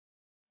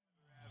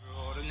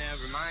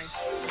mind.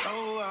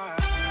 Oh,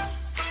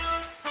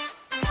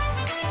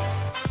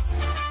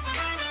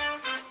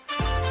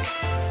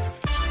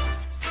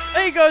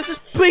 Hey guys, it's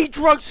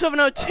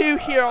BDrug702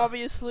 here,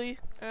 obviously,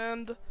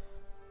 and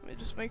let me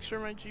just make sure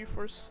my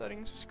GeForce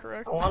settings is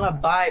correct. I wanna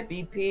buy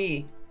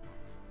BP.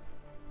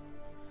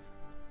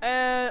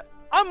 And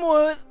I'm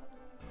with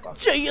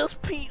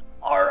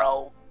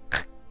JSP-RO,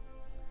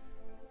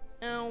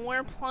 and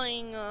we're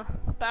playing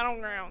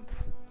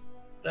Battlegrounds.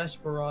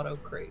 Desperado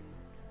crate.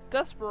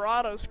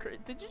 Desperados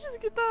crate. Did you just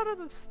get that out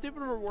of the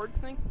stupid reward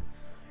thing?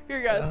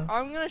 Here guys, Yeah.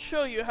 I'm gonna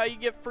show you how you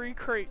get free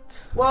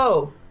crates.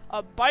 Whoa!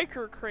 A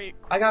biker crate.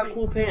 I got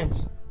cool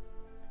pants.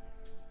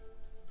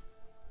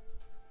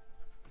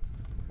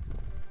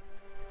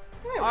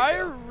 I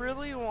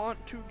really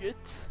want to get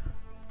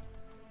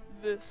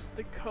this,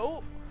 the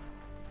coat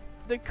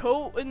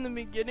in the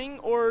beginning,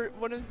 or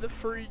one of the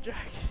furry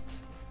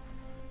jackets.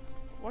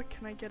 What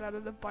can I get out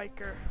of the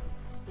biker?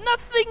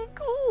 Nothing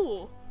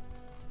cool!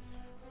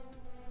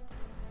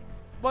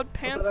 What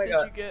pants did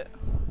you get?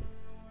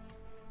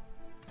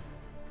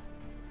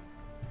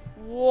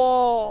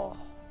 Whoa!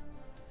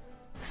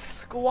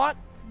 Squat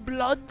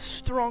blood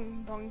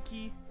strong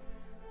donkey.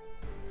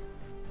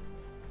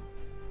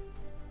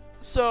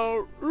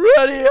 So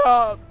ready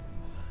up.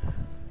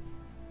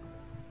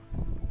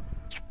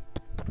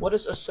 What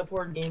is a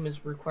support game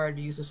is required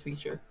to use this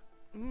feature?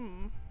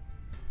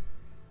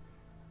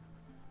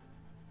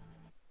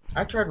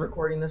 I tried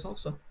recording this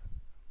also.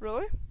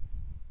 Really?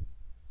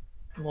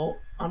 Well,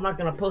 I'm not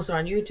gonna post it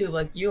on YouTube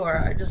like you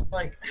are. I just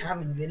like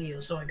having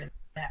videos so I can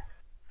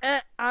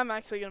back. I'm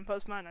actually gonna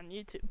post mine on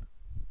YouTube.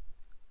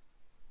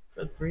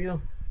 Good for you.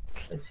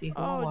 Let's see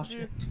who will watch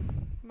dude. it.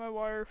 My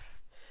wire.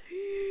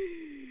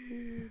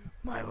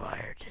 My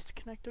wire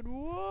disconnected.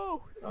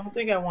 Whoa! I don't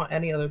think I want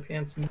any other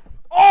pants.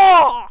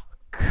 Oh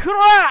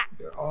crap!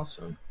 You're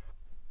awesome.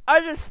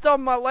 I just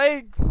stubbed my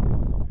leg.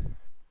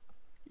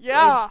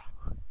 Yeah.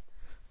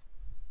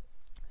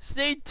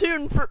 Stay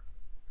tuned for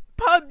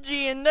PUBG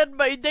and Dead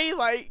by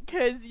Daylight,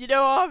 cause you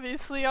know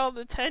obviously all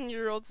the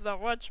 10-year-olds that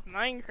watch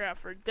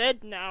Minecraft are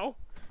dead now.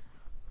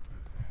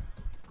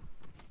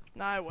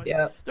 Nah, I wouldn't.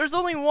 Yeah. There's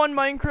only one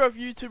Minecraft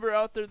YouTuber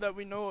out there that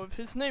we know of.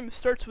 His name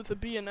starts with a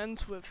B and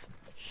ends with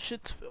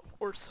Shitsville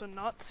or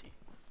Sonazi.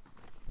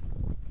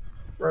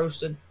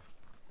 Roasted.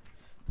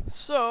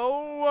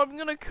 So I'm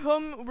gonna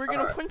come. We're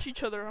gonna punch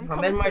each other.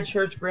 I'm in my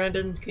church,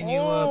 Brandon. Can you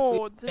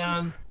put me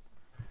down?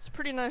 It's a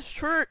pretty nice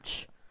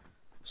church.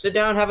 Sit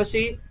down. Have a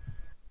seat.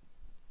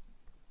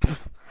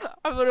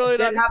 I'm literally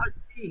Sit, not. have a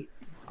seat.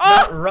 Oh!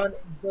 Not run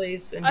in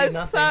place and do nothing.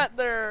 I sat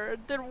there.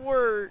 It didn't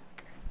work.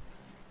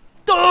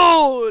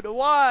 Dude,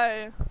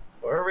 why?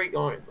 Where are we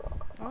going, bro?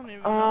 I don't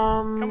even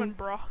know. Coming,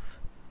 bro.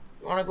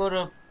 You wanna go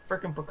to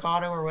frickin'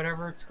 Picado or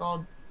whatever it's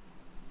called?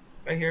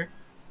 Right here.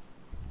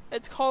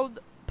 It's called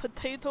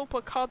Potato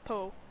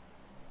Picato.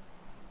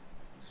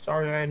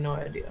 Sorry, I had no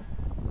idea.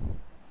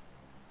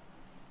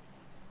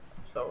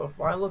 So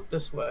if I look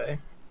this way,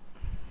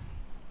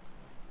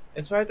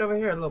 it's right over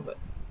here a little bit.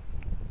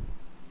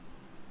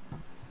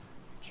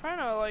 Trying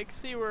to like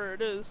see where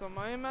it is on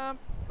my map.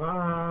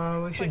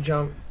 We should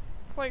jump.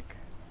 It's like,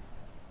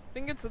 I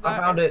think it's that. I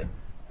found it.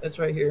 It's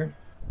right here.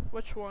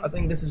 Which one? I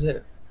think this is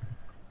it.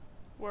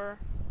 Where?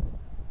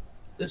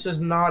 This is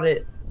not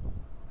it.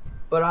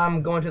 But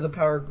I'm going to the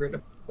power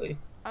grid.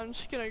 I'm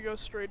just gonna go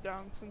straight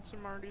down since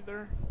I'm already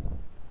there.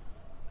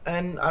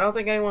 And I don't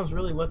think anyone's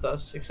really with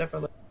us except for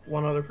like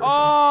one other person.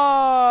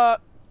 Oh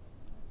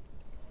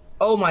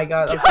my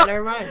god, okay,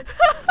 never mind.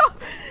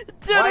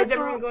 Dude, why is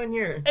everyone going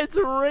here? It's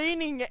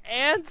raining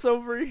ants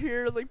over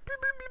here, like.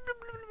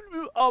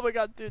 Oh my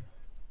god, dude.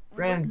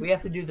 Friend, we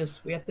have to do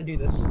this. We have to do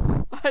this.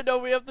 I know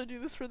we have to do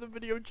this for the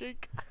video,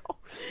 Jake.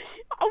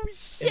 Oh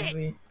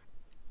shit.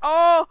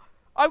 Oh,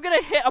 I'm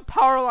gonna hit a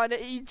power line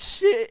and eat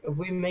shit. If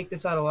we make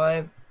this out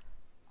alive.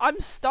 I'm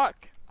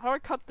stuck. How do I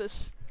cut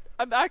this?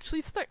 I'm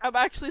actually stuck. I'm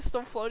actually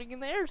still floating in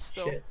the air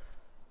still. Shit.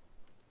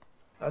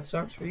 That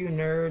sucks for you,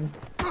 nerd.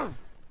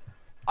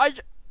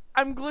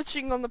 I'm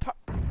glitching on the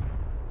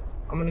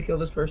I'm gonna kill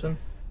this person.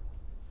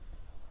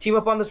 Team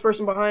up on this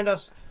person behind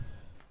us.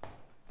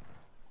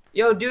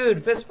 Yo,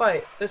 dude, fist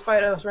fight. Fist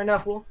fight us right now,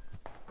 fool.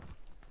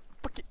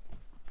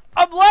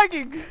 I'm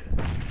lagging.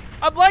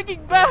 I'm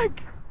lagging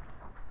back.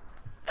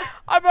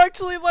 I'm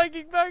actually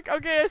lagging back.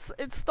 Okay,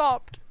 it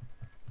stopped.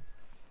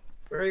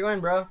 Where are you going,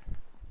 bro?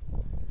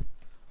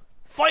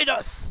 Fight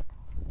us.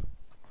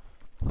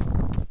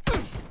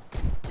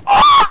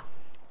 Ah!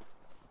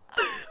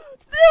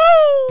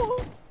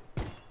 No!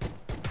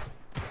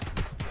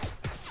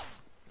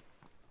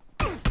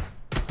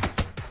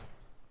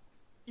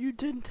 You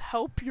didn't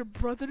help your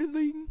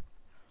brotherling?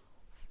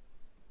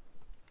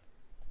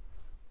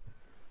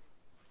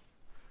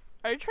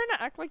 Are you trying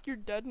to act like you're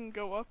dead and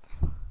go up?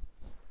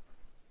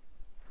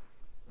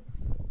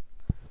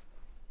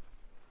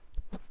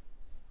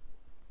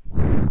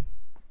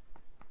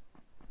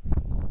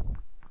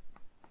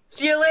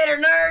 See you later,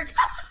 nerds!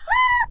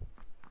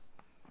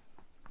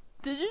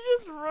 Did you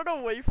just run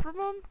away from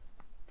him?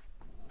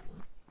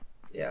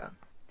 Yeah.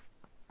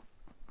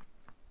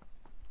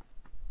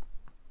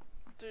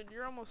 Dude,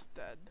 you're almost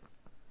dead.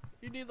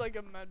 You need like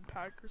a med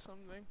pack or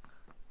something.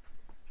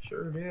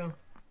 Sure do.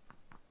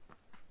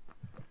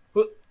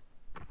 Whoop.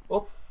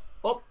 Oh.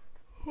 Oh.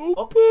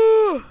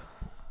 Opa!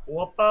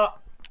 Whoopa.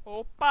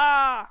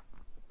 Opa!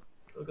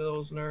 Look at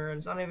those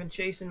nerds. Not even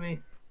chasing me.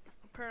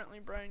 Apparently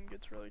Brian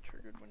gets really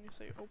triggered when you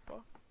say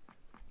Opa.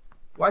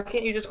 Why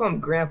can't you just call him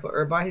Grandpa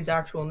or by his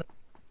actual name?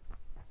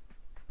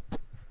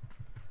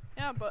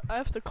 Yeah, but I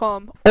have to call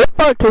him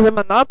Opa because I'm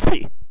a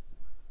Nazi.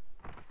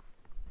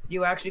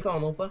 You actually call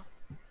him Opa?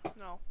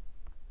 No.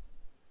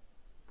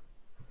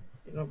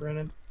 You know,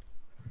 Brandon.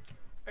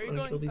 Are you I'm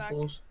gonna kill going these back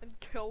fools. and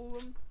kill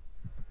them?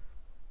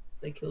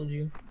 They killed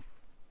you.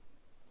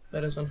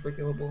 That is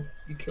unforgivable.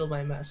 You killed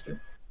my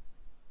master.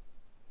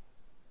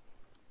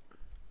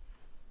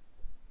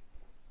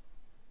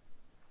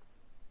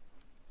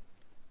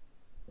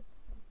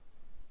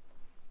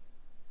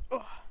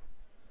 Ugh.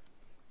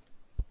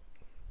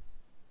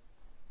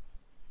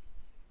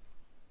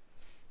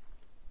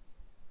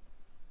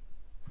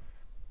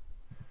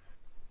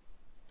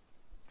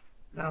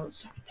 Now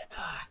it's time to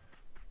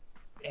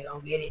they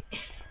gonna get it.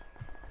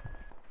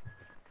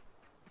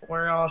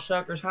 Where y'all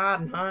suckers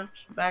hiding, huh?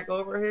 Back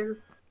over here?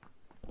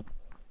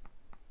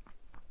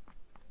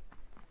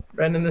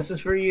 Brendan, this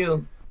is for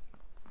you.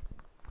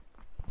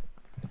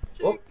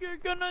 Jake, you're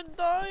gonna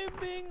die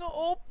being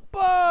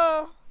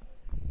Opa!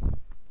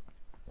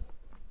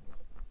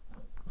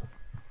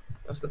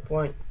 That's the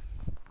point.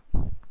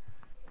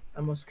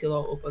 I must kill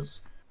all Opas.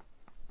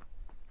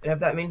 And if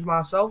that means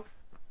myself,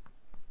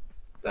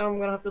 then I'm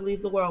gonna have to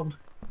leave the world.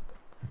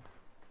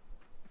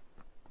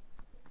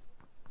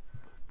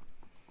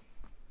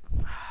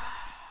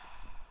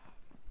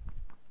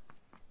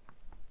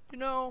 You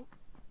know...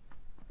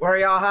 Where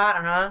y'all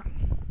hiding, huh?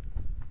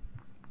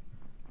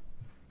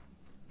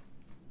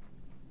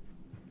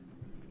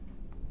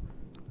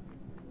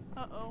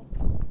 Uh-oh.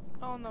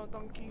 Oh no,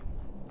 Donkey.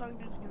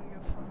 Donkey's gonna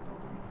get fucked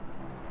over.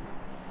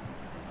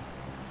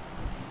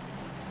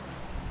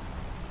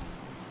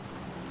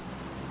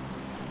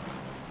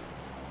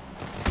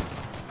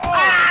 Oh!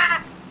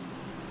 Ah!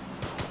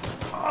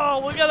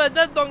 Oh, we got a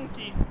dead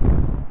donkey.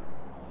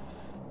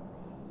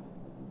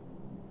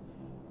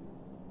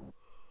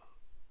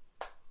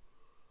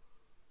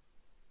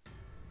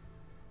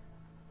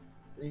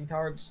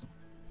 Retards.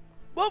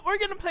 Well, we're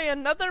gonna play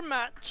another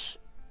match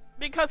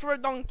because we're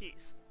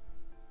donkeys.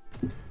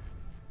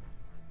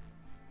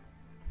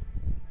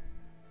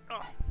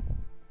 Oh.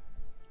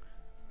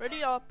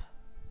 Ready up.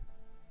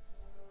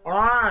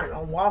 Alright,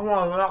 I'm walking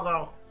on the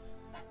logo.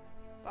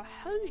 The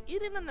hell are you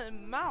eating in the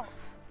mouth?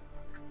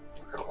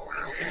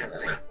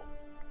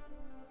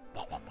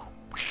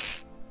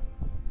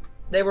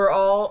 They were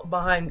all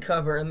behind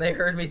cover and they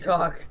heard me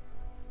talk.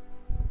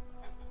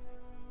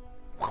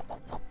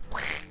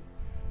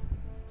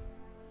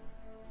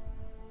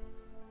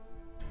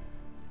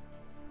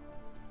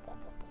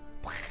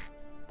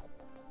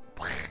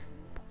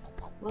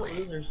 What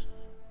losers?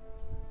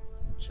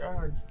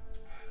 Charge.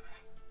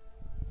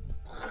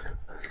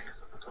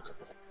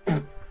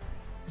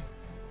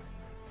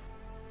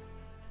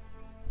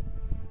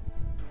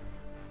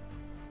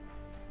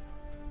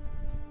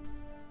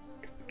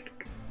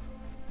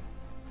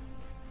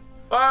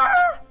 Ah!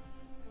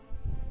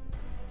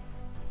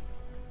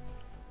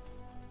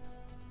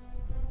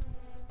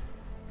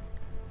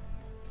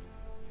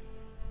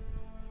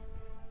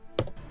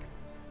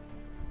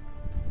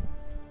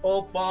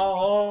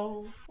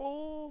 Opa!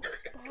 Opa.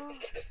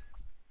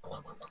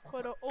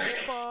 What a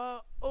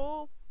opa.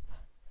 Op.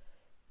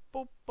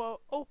 Opa.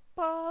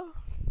 Opa.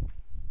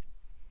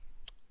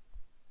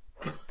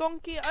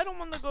 Donkey, I don't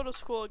want to go to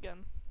school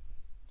again.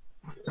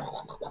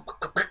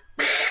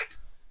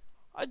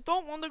 I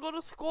don't want to go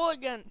to school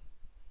again.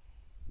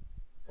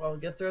 Well,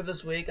 get through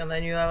this week and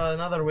then you have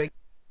another week.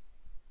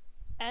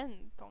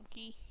 And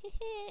Donkey.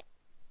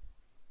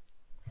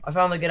 I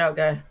found the Get Out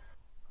guy.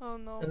 Oh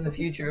no. In the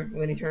future,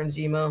 when he turns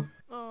emo.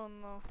 Oh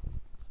no.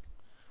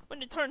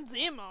 When it turns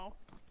emo?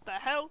 The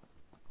hell?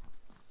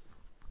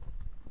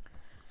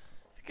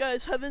 If you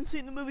guys haven't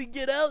seen the movie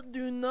Get Out,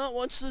 do not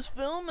watch this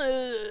film.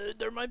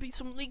 There might be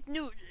some leaked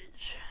news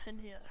in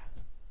here.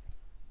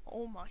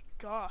 Oh my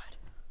god.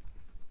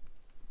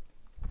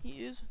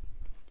 He is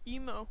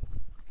emo.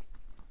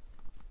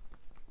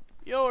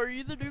 Yo, are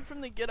you the dude from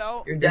the Get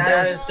Out? Your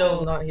dad is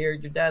still not here.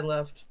 Your dad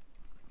left.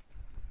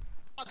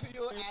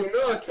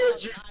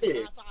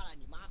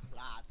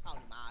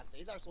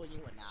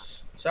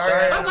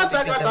 Sorry. I'm not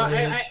talking about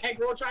egg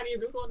roll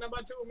Chinese noodle number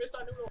 2,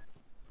 Mr. Noodle.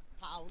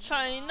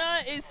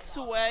 China is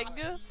swag,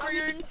 for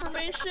your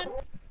information.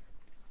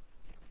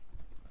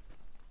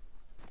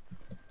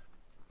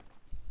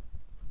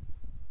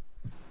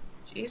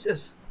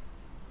 Jesus.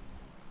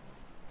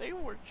 They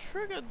were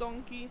trigger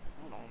donkey.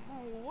 I don't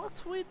know what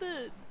we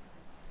did.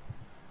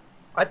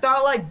 I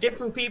thought like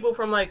different people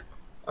from like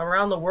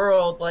around the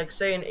world, like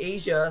say in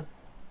Asia,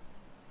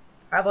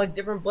 have like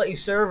different bloody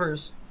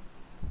servers.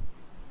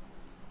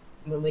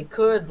 I mean, they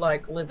could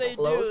like live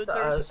close to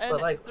us, but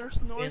like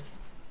there's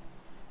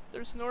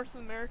North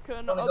America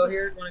and wanna go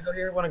here? Wanna go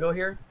here? Wanna go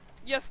here?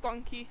 Yes,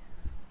 donkey.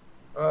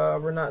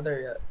 We're not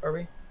there yet, are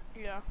we?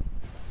 Yeah.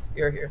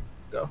 You're here.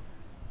 Go.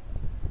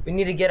 We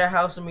need to get a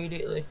house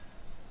immediately.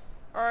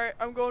 Alright,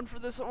 I'm going for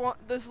this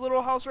this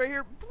little house right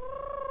here.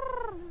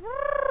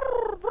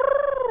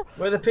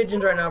 Where are the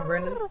pigeons right now,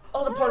 Brandon?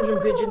 Oh, the punching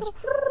pigeons.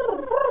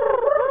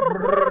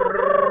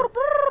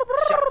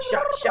 Shot,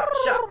 shot, shot,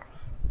 shot.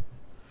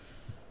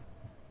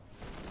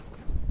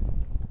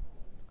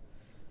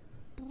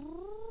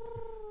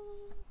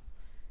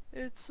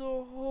 It's a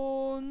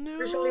whole new...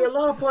 Recently, a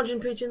lot of punching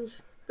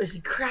pigeons.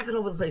 Basically crapping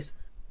over the place.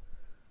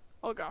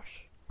 Oh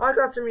gosh. I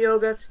got some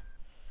yogurt.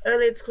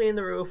 Elliot's cleaning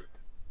the roof.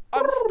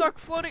 I'm stuck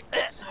floating.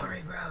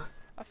 Sorry, bro.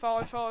 I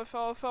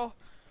fell.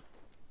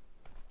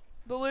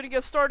 The lady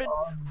gets started.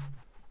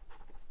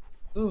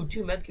 Ooh,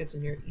 2 medkits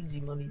in here. Easy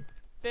money.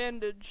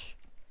 Bandage.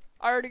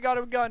 I already got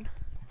a gun.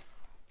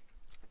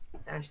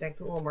 Hashtag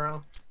cool,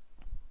 bro.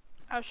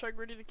 Hashtag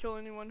ready to kill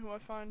anyone who I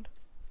find.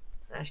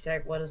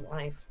 Hashtag what is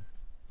life?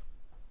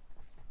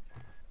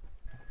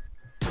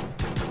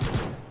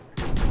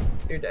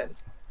 You're dead.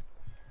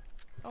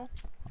 Oh,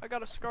 I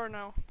got a scar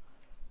now.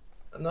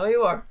 No,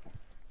 you are.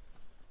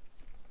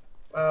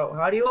 Wow,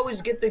 how do you always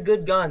get the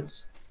good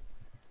guns?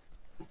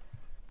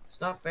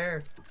 It's not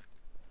fair.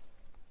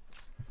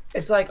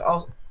 It's like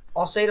I'll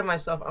say to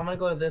myself, I'm gonna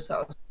go to this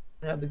house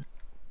and have the,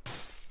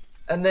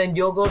 and then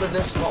you'll go to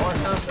this smaller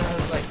house that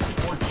has like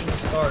 14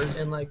 stars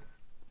and like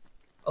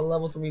a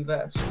level 3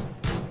 vest.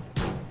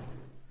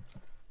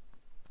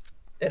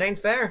 It ain't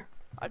fair.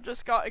 I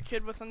just got a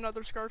kid with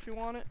another scar if you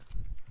want it.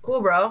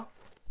 Cool, bro.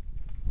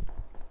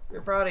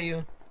 We're proud of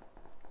you.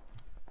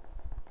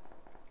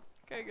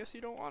 Okay, I guess you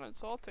don't want it,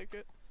 so I'll take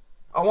it.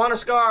 I want a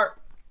scar.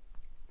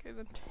 Okay,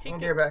 then I'm take gonna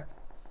be it. right back.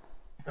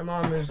 My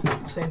mom is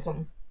saying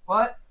something.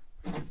 What?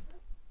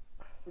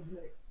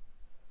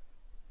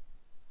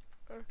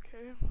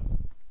 Okay.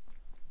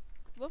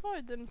 Love how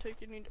I didn't take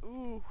any.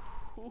 Ooh,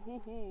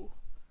 hoo.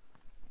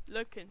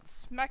 Looking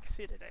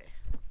smacksy today.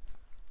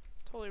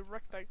 Totally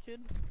wrecked that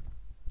kid.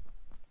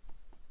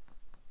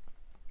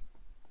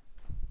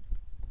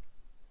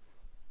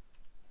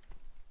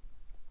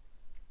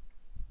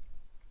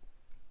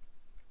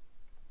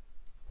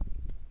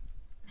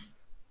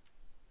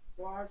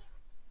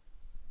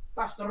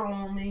 Pass it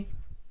on me.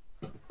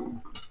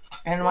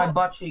 And my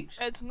butt cheeks.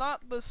 It's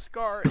not the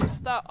scar. It's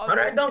that other.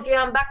 Alright, donkey,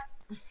 I'm back.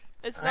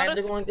 It's I not have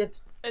to go a. and get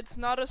It's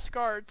not a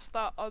scar. It's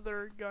that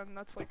other gun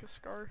that's like a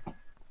scar.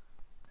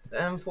 the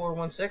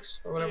M416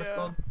 or whatever it's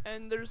called.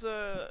 And there's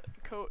a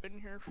coat in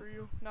here for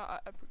you. Not an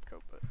epic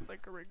coat, but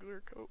like a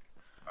regular coat.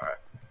 Alright.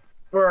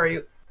 Where are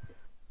you?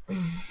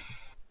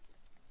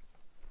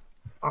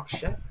 Oh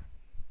shit.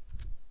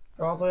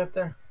 They're all the way up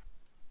there.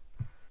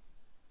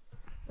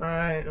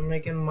 Alright, I'm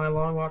making my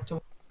long walk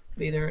to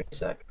be there in a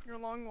sec. Your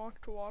long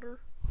walk to water.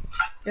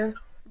 Yeah.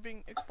 You're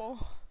being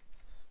Iqbal.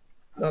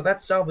 No,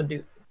 that's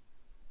Salvador.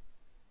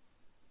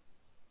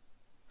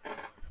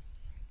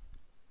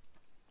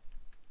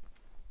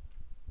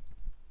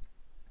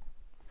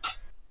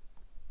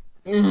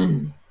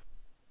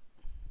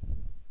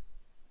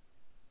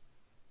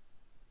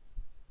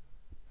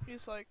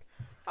 He's like,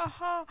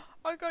 aha,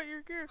 I got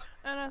your gear.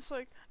 And I was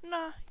like,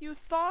 nah, you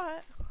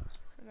thought.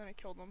 And then I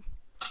killed him.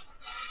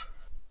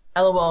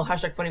 LOL,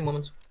 hashtag funny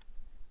moments.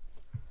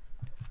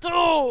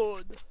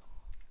 Dude!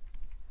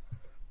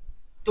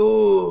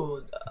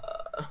 Dude.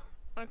 I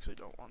actually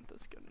don't want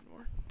this gun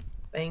anymore.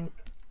 Bank.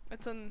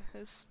 It's in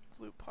his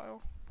loot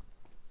pile.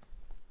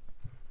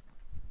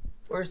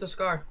 Where's the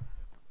scar?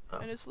 Oh.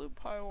 In his loot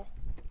pile.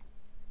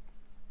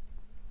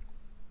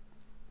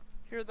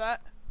 Hear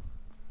that?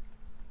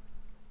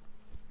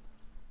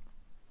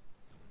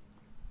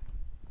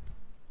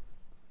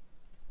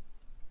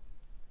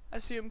 I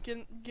see him.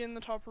 Get in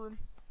the top room.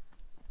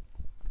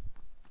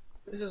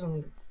 This is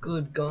a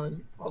good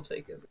gun. I'll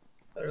take it.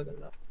 Better than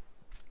that.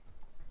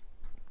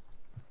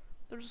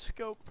 There's a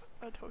scope.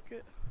 I took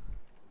it.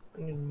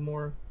 I need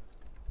more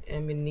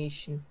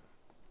ammunition.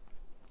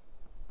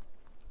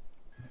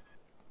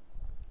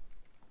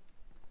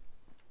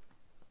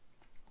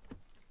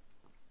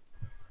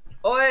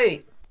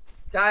 Oi!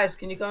 Guys,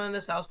 can you come in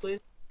this house, please?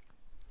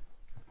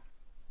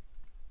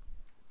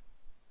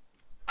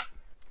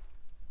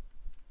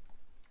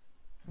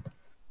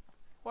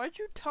 Why'd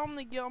you tell him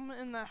to get him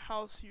in the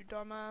house, you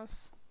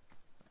dumbass?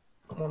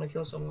 I want to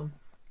kill someone.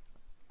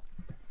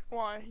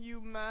 Why?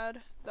 You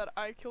mad that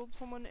I killed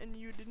someone and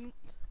you didn't?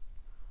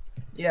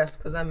 Yes,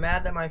 because I'm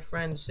mad that my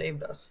friend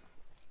saved us.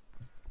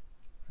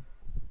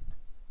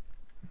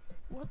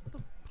 What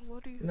the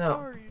bloody No.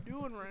 hell are you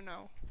doing right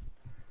now?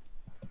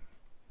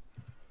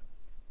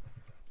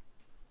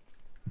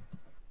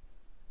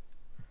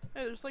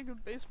 Hey, there's like a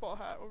baseball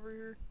hat over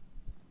here.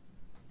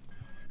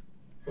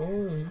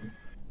 Ooh.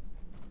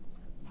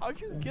 How'd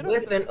you get up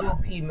With there? an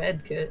OP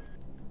medkit.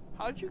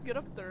 How'd you get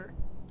up there?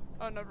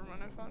 Oh, never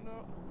mind, I found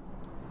out.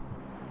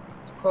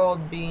 It's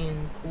called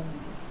being cool.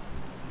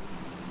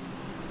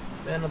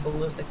 And a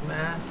ballistic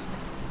mask.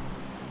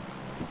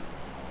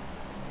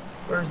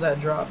 Where's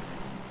that drop?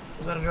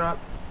 Was that a drop?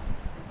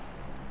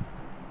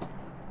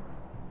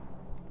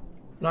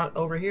 Not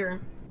over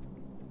here.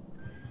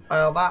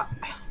 That.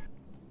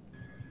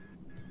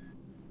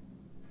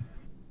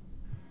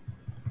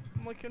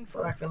 I'm looking But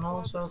for I can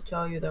also clubs.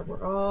 tell you that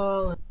we're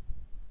all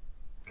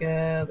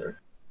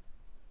together.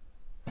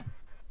 Is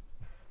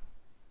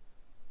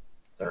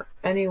there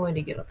any way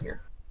to get up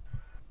here?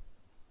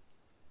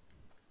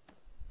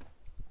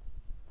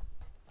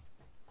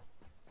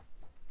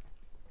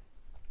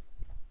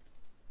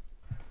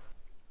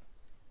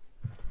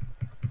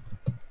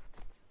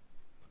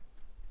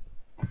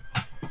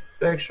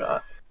 Big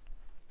shot.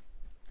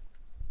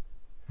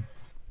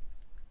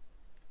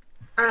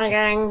 Alright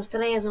guys,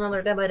 today is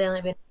another Dead by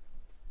Daylight video.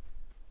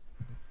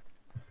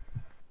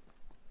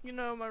 You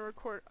know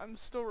I'm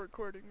still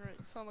recording, right?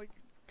 Sound like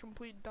a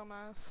complete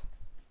dumbass.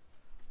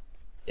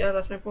 Yeah,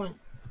 that's my point.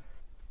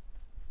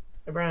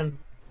 Hey Brandon.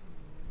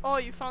 Oh,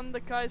 you found the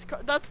guy's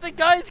car. That's the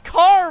guy's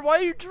car! Why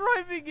are you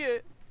driving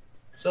it?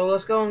 So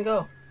let's go and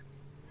go.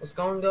 Let's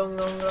go and go and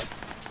go and go.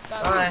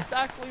 That's Bye.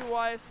 exactly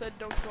why I said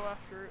don't go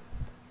after it.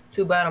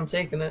 Too bad I'm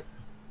taking it.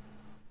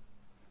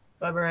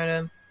 Bye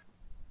Brandon.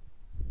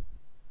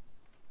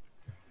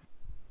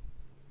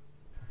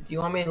 Do you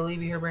want me to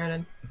leave you here,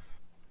 Brandon?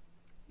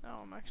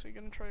 No, I'm actually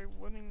gonna try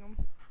winning them.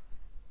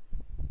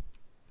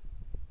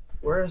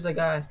 Where is the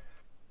guy?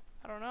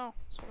 I don't know.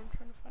 That's what I'm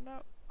trying to find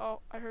out. Oh,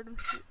 I heard him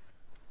shoot.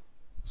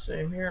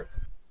 Same here.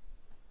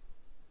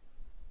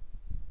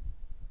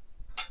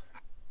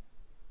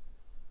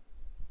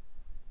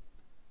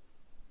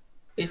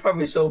 He's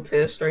probably so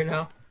pissed right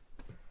now.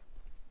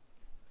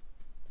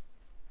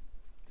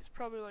 He's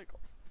probably like,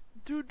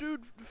 dude,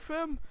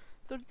 fam,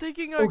 they're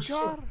taking Oh, our shit.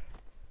 car.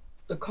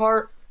 The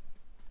car...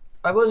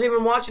 I wasn't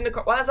even watching the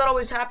car. Why does that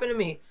always happen to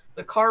me?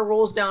 The car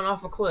rolls down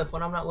off a cliff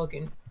when I'm not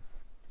looking.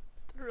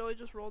 Did it really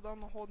just roll down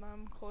the whole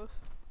damn cliff?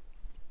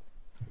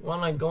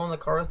 Wanna go in the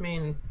car with me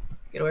and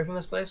get away from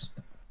this place?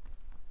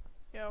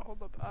 Yeah,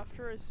 hold up.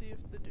 After I see if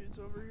the dude's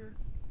over here.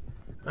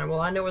 Alright,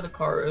 well I know where the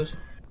car is.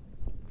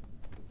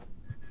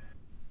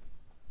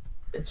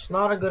 It's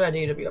not a good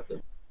idea to be up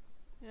there.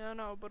 Yeah, I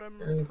know, but I'm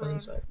In plain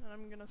prone, sight. and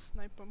I'm gonna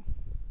snipe him.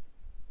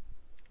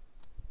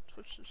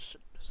 Switch to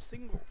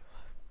single.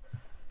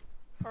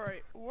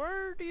 Alright,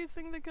 where do you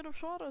think they could have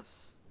shot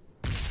us?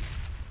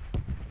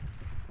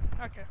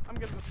 Okay, I'm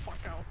getting the fuck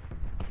out.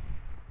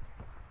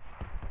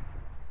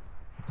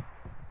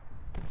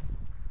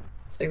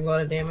 Takes a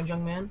lot of damage,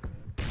 young man.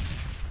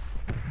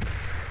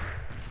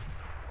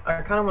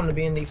 I kind of want to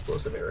be in the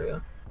explosive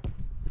area.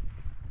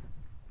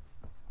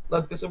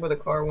 Look, this is where the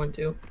car went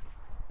to.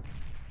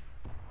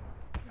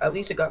 At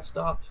least it got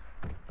stopped.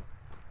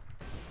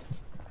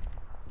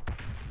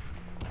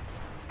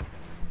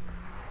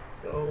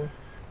 Go.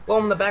 Well,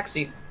 in the back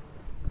seat.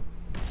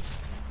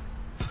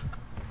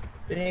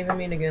 Didn't even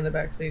mean to get in the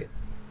back seat.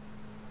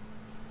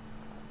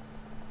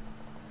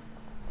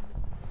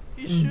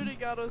 He's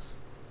shooting at us.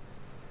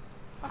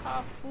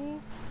 Haha,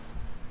 fool.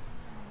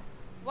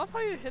 Love how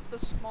you hit the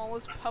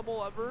smallest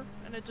pebble ever,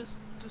 and it just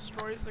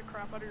destroys the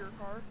crap out of your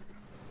car.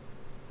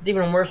 It's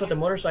even worse with the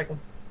motorcycle.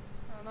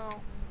 I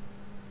know.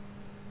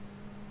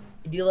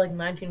 You do like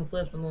 19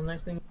 flips and the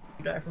next thing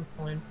you die from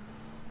falling.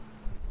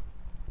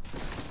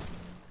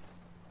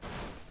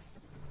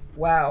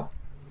 Wow.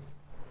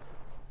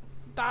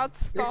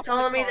 That's You're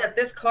telling me that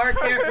this car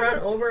can't run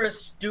over a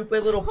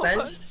stupid little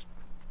bench?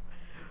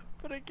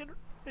 But it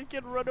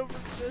can run over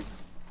this.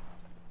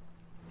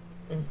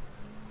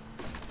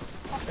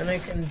 And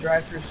it can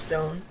drive through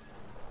stone.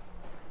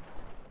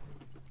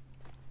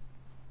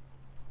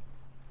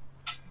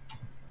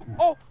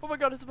 Oh my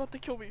god, it's about to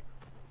kill me.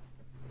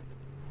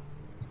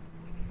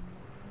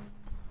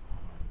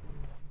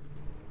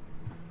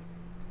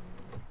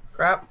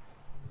 Crap.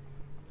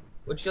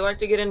 Would you like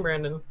to get in,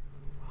 Brandon?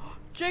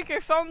 Jake, I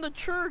found the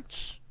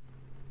church.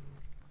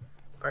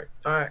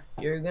 Alright.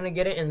 You're gonna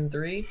get it in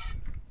 3,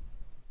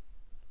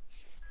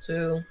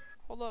 2.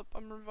 Hold up,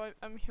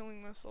 I'm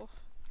healing myself.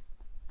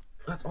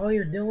 That's all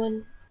you're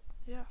doing?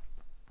 Yeah.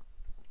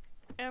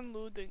 And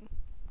looting.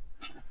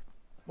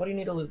 What do you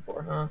need to loot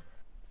for, huh?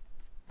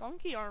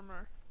 Donkey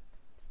armor.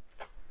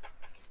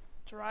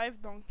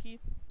 Drive, donkey.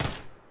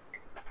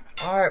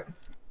 Alright.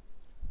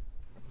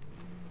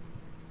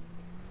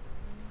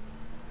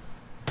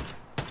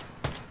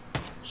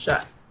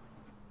 Shot.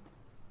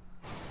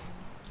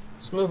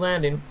 Smooth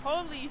landing.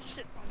 Holy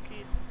shit,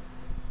 donkey.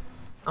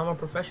 I'm a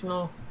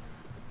professional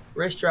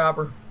race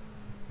driver.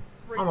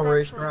 I'm a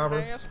race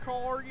driver.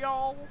 NASCAR,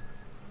 y'all.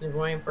 If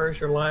you ain't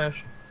first, you're last.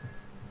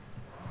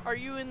 Are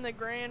you in the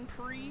Grand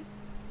Prix?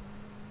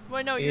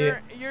 Wait, no, Yeah.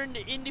 you're in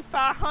the Indy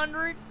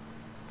 500?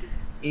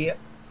 Yep.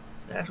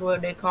 That's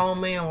what they call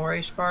me. I'm a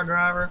race car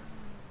driver.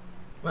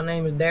 My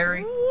name is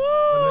Derry. Woo!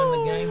 I've been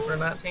in the game for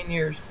 19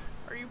 years.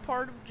 Are you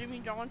part of Jimmy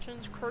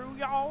Johnson's crew,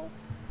 y'all?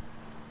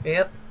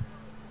 Yep.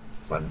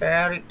 My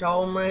daddy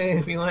told me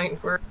if you ain't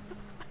first.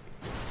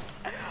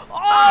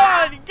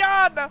 Oh my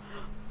god!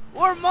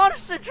 We're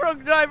monster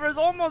truck drivers,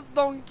 almost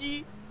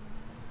donkey.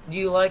 Do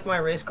you like my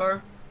race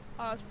car?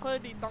 It's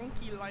pretty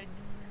donkey-like.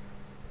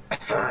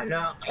 I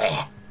know.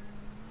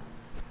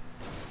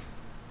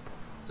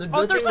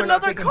 Oh, there's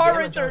another car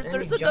right there.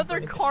 There's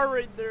another car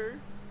right there.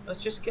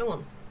 Let's just kill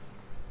him.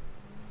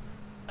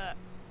 Uh.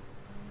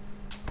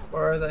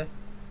 Where are they?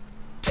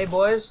 Hey,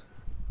 boys.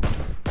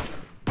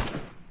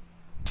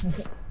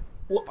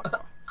 What?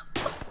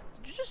 Did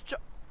you just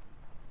jump?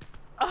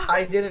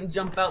 I didn't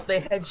jump out.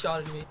 They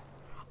headshotted me.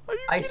 Are you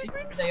I kidding see me?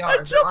 where they I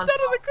are. jumped out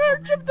of the car.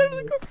 Jumped out of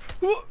the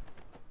car.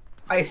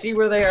 I see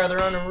where they are.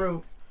 They're on a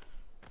roof.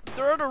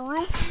 They're on a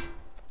roof.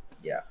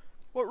 Yeah.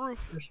 What roof?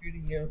 They're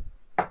shooting you.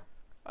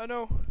 I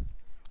know.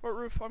 What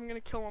roof? I'm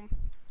gonna kill him.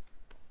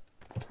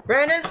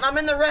 Brandon, I'm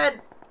in the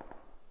red.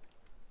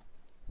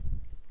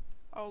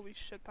 Holy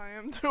shit, I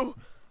am too.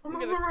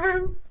 I'm in the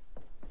red.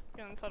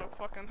 Get inside a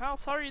fucking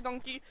house. Sorry,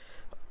 donkey.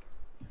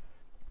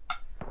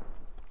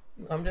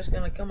 I'm just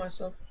gonna kill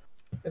myself.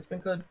 It's been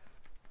good.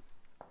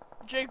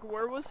 Jake,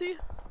 where was he?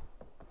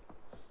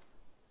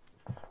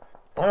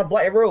 On a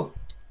black roof.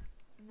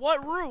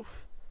 What roof?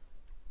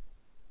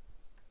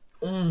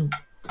 I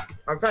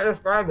can't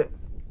describe it.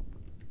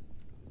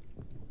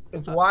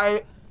 It's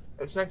wide.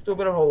 It's next to a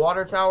bit of a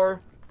water tower.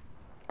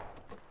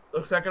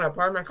 Looks like an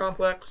apartment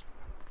complex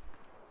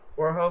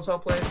or a hotel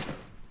place.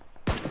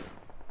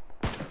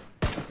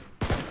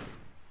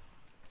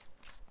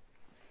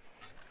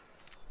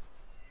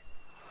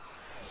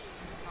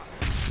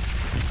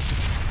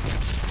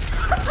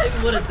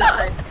 I would have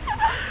died.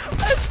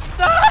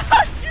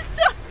 You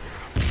died.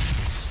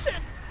 Shit.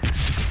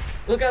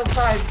 Look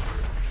outside.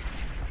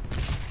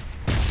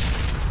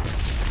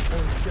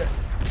 Oh shit.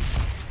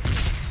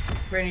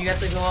 Brandon, you have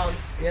to go on.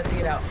 You have to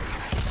get out.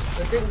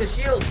 The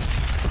shield.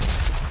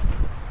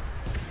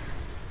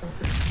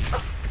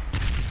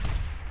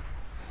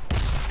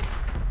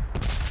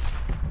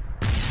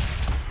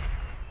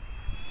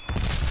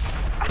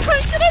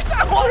 Get it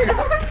down. Holy shit,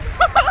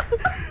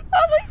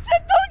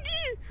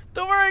 donkey.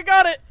 Don't worry, I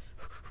got it.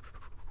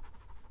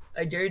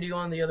 I dare you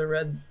on the other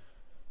red.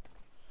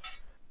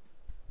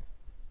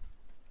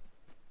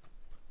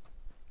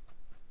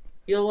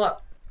 Heal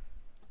up.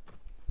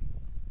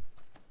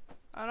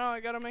 I know, I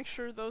gotta make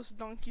sure those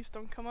donkeys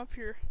don't come up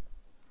here.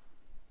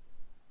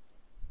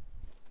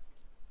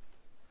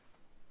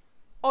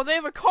 Oh, they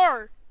have a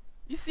car!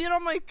 You see it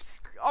on my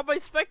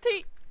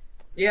spectate?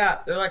 Yeah,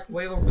 they're like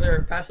way over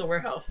there past the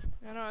warehouse.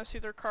 I know, I see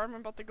their car. I'm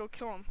about to go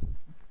kill them.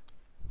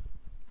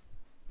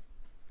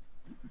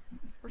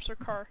 Where's their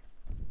car?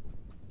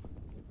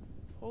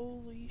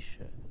 Holy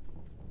shit.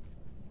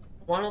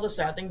 One of the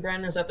sad thing,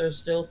 Brandon, is that there's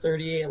still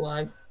 38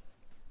 alive.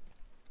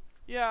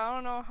 Yeah, I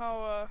don't know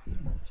how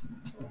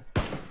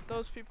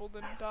those people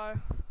didn't die.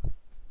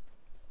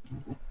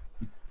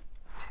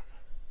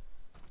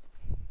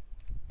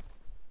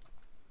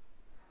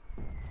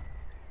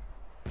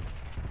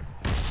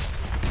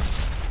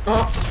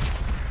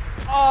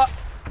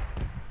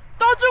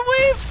 Dodge and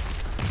weave!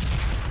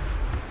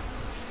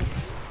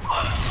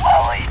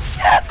 Holy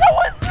shit, that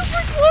was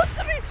super close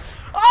to me!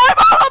 I'm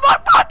out of my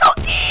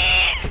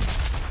donkey!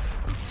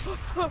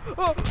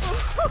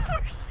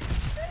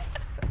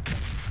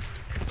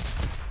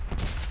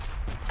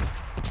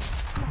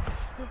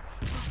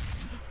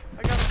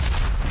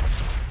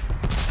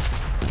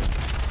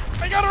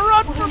 I gotta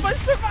run for my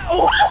survival!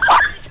 Oh my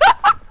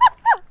god!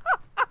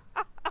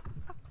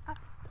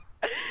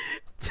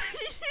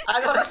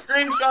 I got a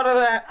screenshot of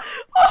that.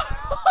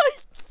 Oh my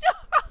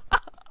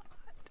god!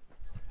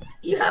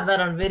 You have that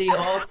on video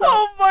also.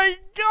 Oh my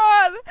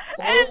god!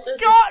 Closest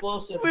It got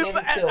explosive with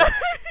getting killed.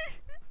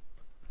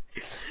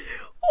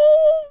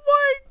 Oh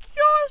my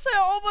gosh! I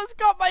almost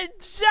got my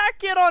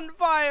jacket on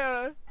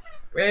fire.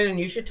 Brandon,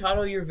 you should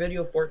title your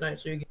video Fortnite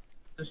so you get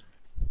this.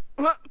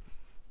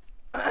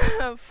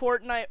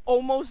 Fortnite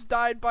almost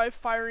died by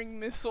firing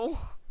missile.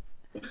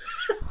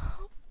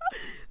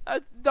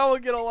 That will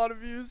get a lot of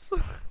views.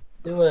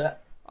 Do it.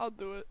 I'll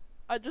do it.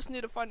 I just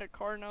need to find a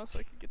car now so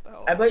I can get the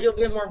hell I out. bet you'll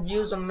get more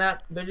views on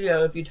that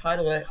video if you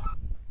title it.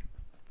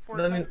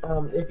 Fortnite.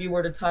 Than if you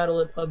were to title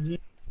it PUBG.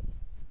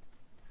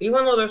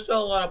 Even though there's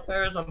still a lot of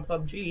players on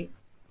PUBG,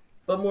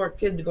 but more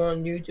kids go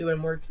on YouTube and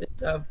more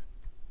kids have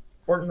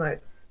Fortnite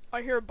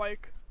I hear a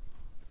bike.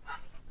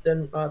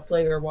 than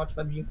play or watch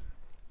PUBG. Did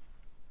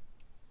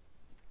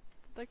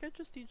that guy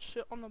just eat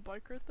shit on the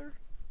bike right there?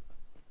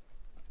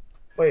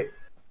 Wait,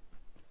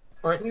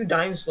 aren't you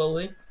dying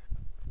slowly?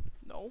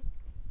 No.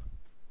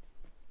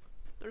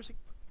 There's a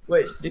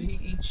Wait, did he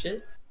eat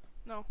shit?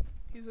 no.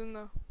 He's in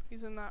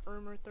that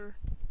room right there.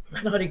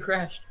 I thought he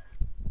crashed.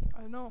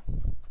 I know.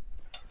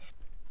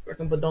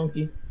 Frickin'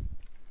 badonkey.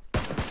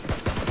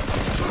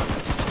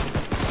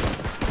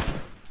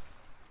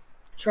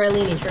 Try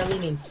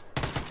leaning.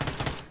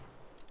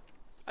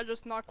 I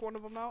just knocked one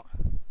of them out.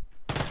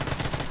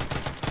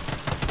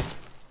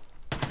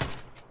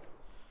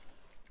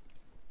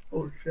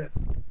 Oh shit.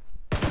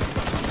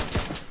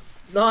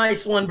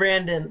 Nice one,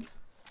 Brandon.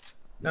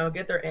 Now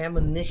get their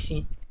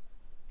ammunition.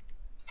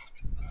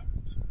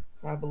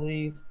 I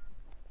believe.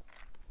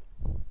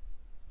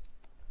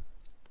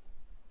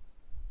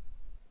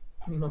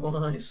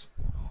 Nice.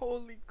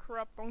 Holy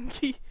crap,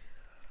 donkey.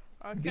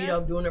 Okay. Beat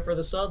up doing it for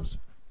the subs.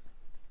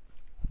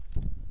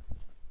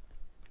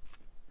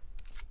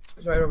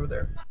 It's right over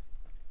there.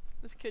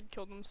 This kid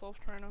killed himself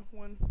trying to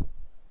win.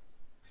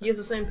 He has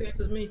the same pants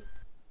as me.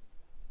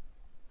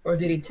 Or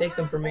did he take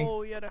them from me?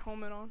 Oh, he had a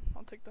helmet on.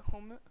 I'll take the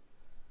helmet.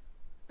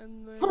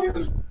 And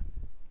then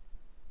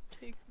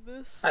take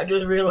this. I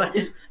just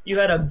realized you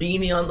had a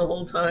beanie on the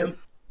whole time.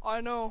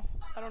 I know.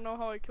 I don't know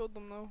how I killed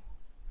them though.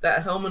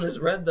 That helmet is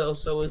red though,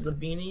 so is the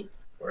beanie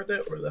worth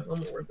it or the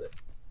helmet worth it?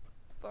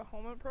 The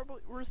helmet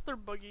probably. Where's their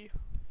buggy?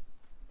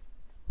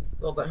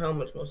 Well, the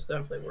helmet's most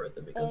definitely worth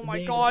it because. Oh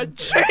my god,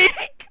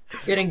 Jake!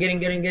 Get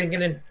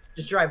in.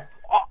 Just drive.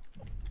 Oh.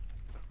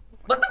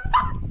 What the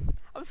fuck?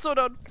 I'm so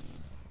done.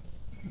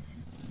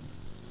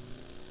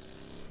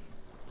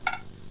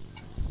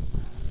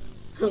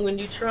 When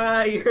you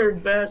try your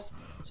best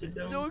to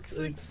don't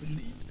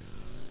succeed.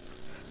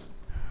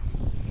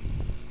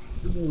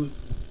 Dude.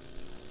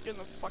 Get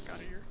the fuck out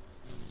of here.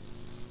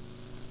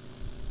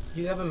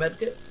 Do you have a med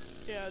kit?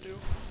 Yeah, I do.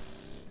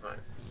 Alright.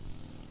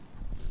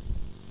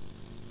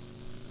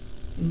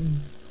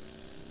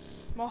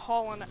 I'm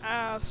hauling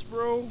ass,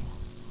 bro.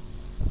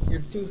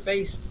 You're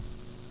two-faced.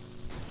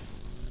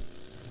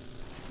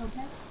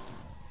 Okay.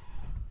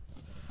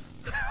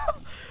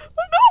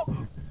 Oh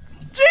no!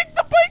 Jake,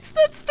 the bike's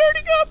not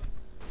starting up!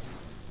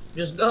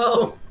 Just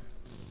go!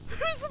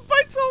 The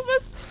bike's all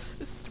messed.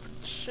 This stupid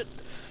shit.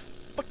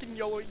 Fucking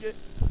yellowing it.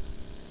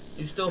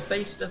 You still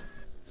faced it.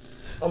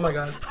 Oh my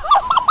god.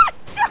 Oh my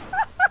god!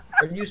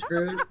 Are you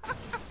screwed?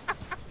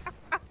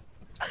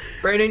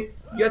 Brayden,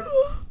 you have...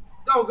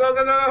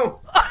 Go!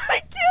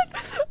 I can't!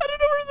 I don't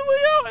know where the way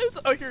out is.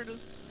 Oh, here it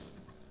is.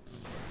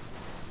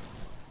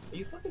 Are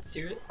you fucking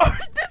serious? Oh,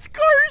 this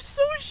car is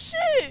so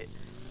shit!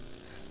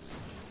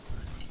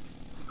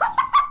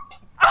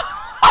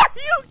 Are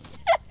you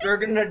kidding? You're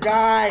gonna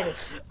die!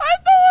 I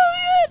know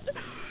it!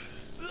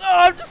 Oh,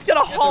 I'm just gonna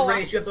haul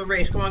it. You have to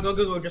race. Come on,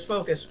 go. Just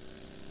focus.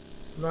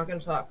 I'm not gonna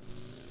talk.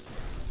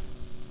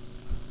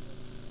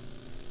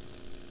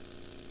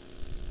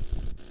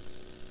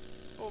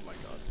 Oh my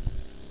god.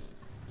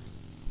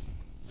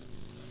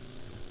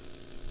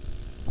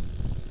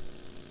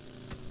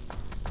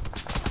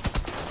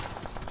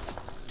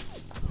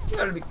 You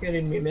gotta be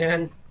kidding me,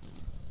 man.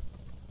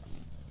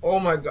 Oh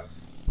my god.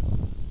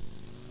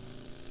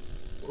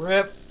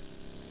 Rip.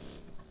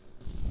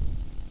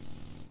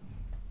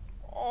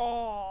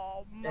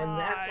 Oh my And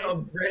that's how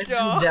Brandon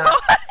god.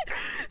 died.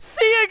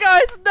 See you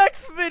guys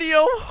next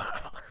video.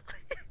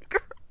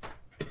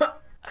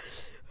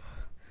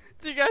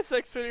 See you guys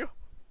next video.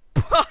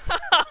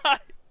 Bye.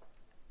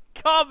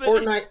 Comment.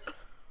 Fortnite.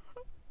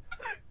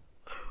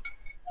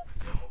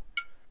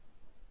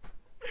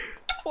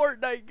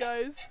 Fortnite,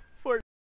 guys.